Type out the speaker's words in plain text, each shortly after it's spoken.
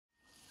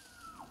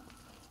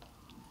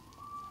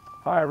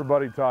Hi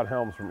everybody, Todd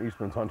Helms from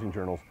Eastmans Hunting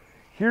Journals.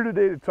 Here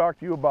today to talk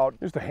to you about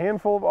just a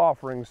handful of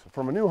offerings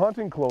from a new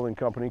hunting clothing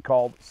company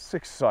called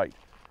Sixsite.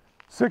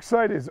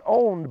 Sixsite is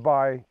owned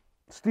by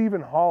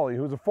Stephen Hawley,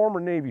 who's a former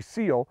Navy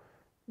SEAL.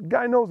 The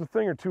guy knows a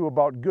thing or two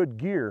about good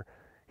gear.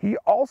 He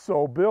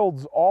also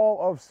builds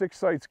all of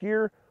Sixsite's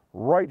gear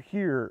right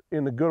here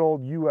in the good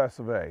old US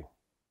of A.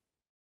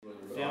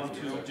 Down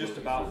to just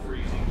about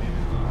freezing.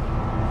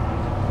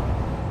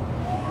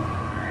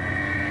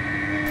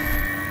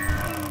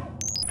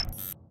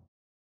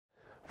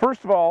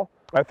 First of all,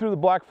 I threw the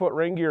Blackfoot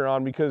rain gear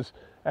on because,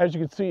 as you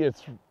can see,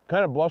 it's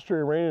kind of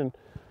blustery rain, and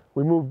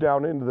we moved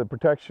down into the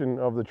protection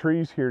of the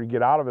trees here to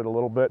get out of it a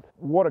little bit.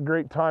 What a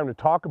great time to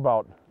talk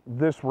about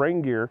this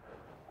rain gear.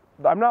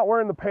 I'm not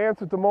wearing the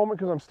pants at the moment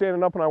because I'm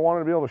standing up and I wanted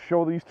to be able to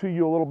show these to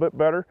you a little bit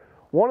better.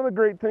 One of the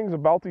great things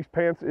about these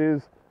pants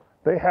is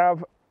they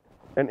have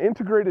an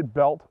integrated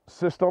belt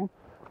system.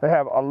 They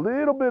have a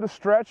little bit of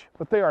stretch,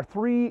 but they are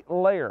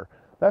 3-layer.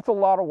 That's a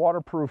lot of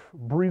waterproof,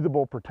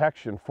 breathable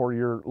protection for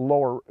your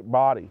lower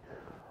body.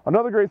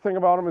 Another great thing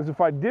about them is if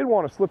I did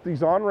want to slip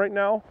these on right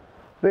now,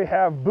 they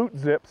have boot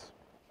zips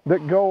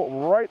that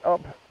go right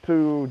up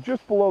to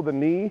just below the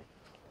knee,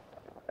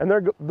 and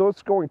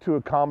that's going to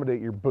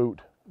accommodate your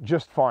boot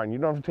just fine. You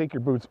don't have to take your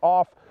boots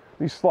off.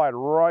 These slide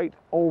right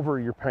over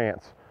your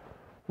pants.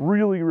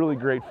 Really, really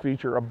great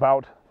feature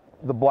about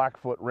the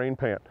Blackfoot rain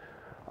pant.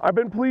 I've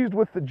been pleased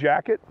with the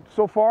jacket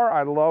so far.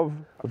 I love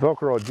the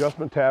Velcro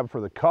adjustment tab for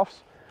the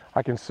cuffs.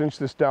 I can cinch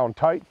this down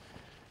tight.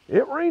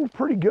 It rained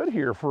pretty good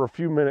here for a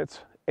few minutes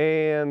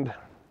and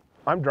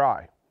I'm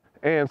dry.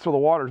 And so the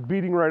water's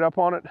beating right up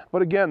on it.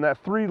 But again,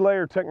 that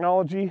 3-layer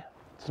technology,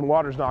 some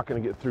water's not gonna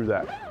get through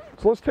that.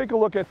 So let's take a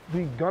look at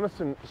the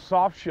Gunnision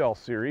soft shell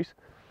series.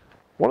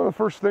 One of the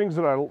first things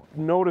that I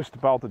noticed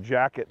about the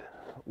jacket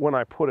when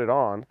I put it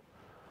on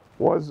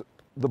was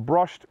the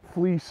brushed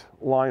fleece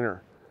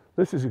liner.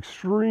 This is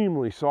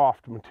extremely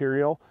soft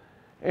material.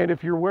 And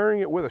if you're wearing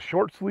it with a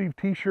short sleeve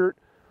t-shirt,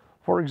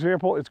 for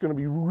example, it's going to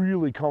be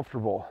really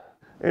comfortable.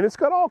 And it's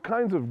got all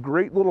kinds of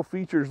great little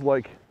features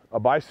like a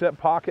bicep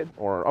pocket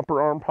or an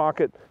upper arm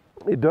pocket.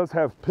 It does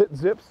have pit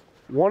zips.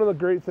 One of the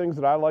great things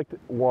that I liked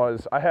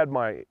was I had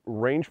my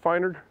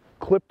rangefinder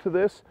clipped to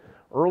this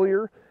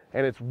earlier,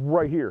 and it's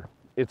right here.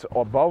 It's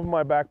above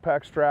my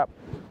backpack strap.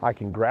 I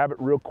can grab it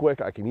real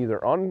quick. I can either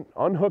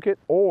unhook it,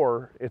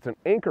 or it's an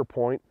anchor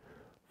point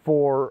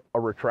for a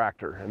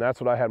retractor. And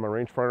that's what I had my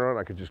rangefinder on.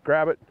 I could just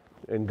grab it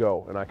and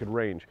go, and I could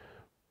range.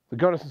 The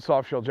Gunnision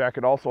soft shell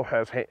jacket also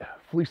has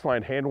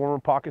fleece-lined hand warmer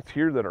pockets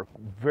here that are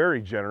very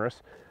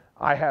generous.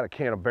 I had a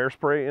can of bear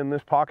spray in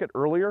this pocket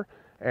earlier,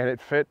 and it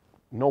fit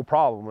no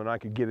problem, and I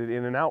could get it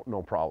in and out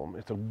no problem.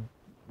 It's a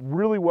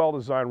really well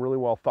designed, really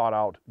well thought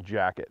out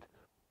jacket.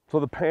 So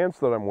the pants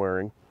that I'm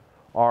wearing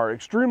are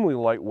extremely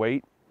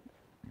lightweight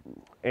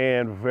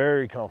and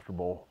very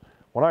comfortable.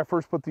 When I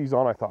first put these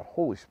on, I thought,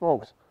 holy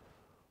smokes,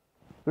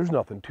 there's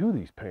nothing to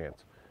these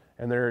pants.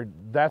 And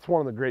that's one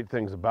of the great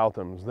things about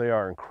them, is they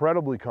are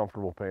incredibly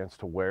comfortable pants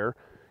to wear.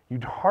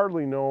 You'd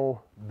hardly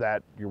know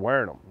that you're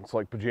wearing them. It's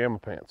like pajama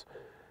pants.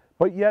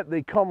 But yet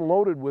they come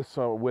loaded with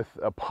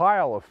a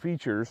pile of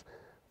features.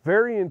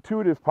 Very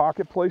intuitive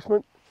pocket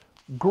placement.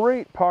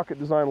 Great pocket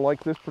design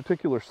like this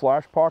particular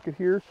slash pocket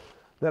here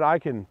that I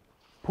can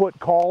put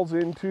calls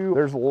into.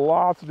 There's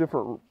lots of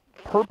different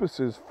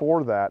purposes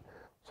for that.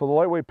 So the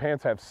lightweight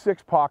pants have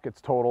 6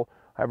 pockets total.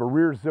 I have a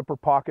rear zipper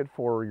pocket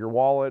for your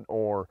wallet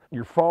or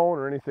your phone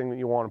or anything that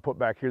you want to put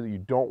back here that you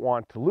don't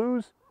want to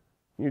lose.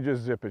 You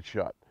just zip it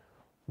shut.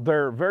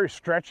 They're very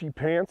stretchy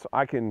pants.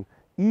 I can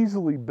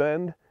easily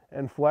bend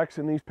and flex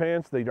in these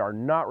pants. They are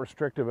not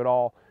restrictive at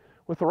all.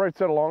 With the right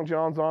set of long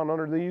johns on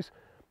under these,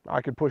 I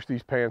could push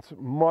these pants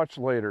much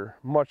later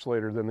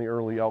than the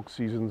early elk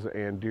seasons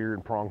and deer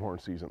and pronghorn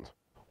seasons.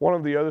 One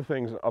of the other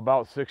things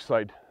about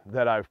Sixsite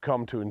that I've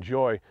come to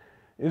enjoy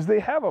is they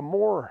have a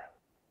more,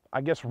 I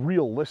guess,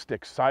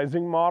 realistic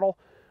sizing model.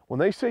 When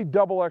they say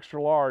double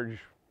extra large,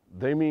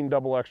 they mean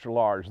double extra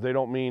large. They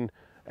don't mean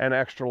an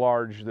extra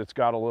large that's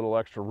got a little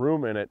extra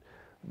room in it.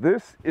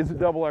 This is a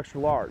double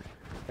extra large.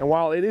 And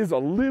while it is a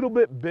little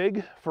bit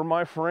big for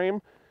my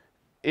frame,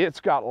 it's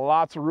got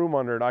lots of room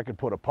under it. I could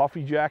put a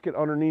puffy jacket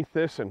underneath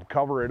this and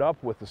cover it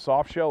up with the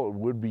soft shell. It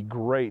would be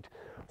great.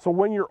 So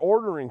when you're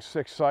ordering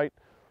Sixsite,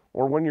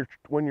 or when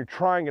you're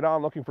trying it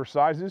on looking for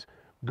sizes,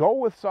 go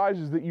with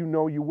sizes that you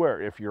know you wear.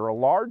 If you're a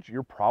large,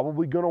 you're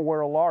probably going to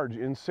wear a large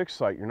in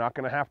Sixsite. You're not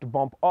going to have to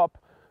bump up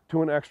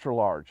to an extra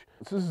large.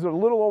 So this is a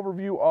little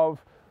overview of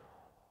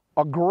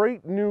a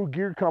great new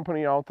gear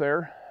company out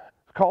there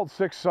called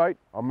Sixsite,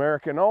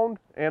 American owned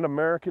and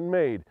American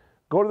made.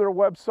 Go to their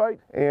website,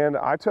 and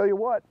I tell you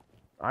what,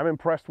 I'm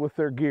impressed with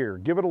their gear.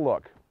 Give it a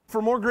look.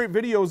 For more great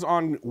videos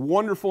on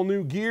wonderful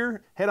new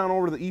gear, head on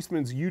over to the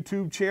Eastmans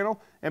YouTube channel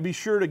and be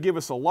sure to give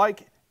us a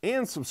like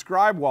and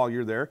subscribe while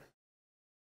you're there.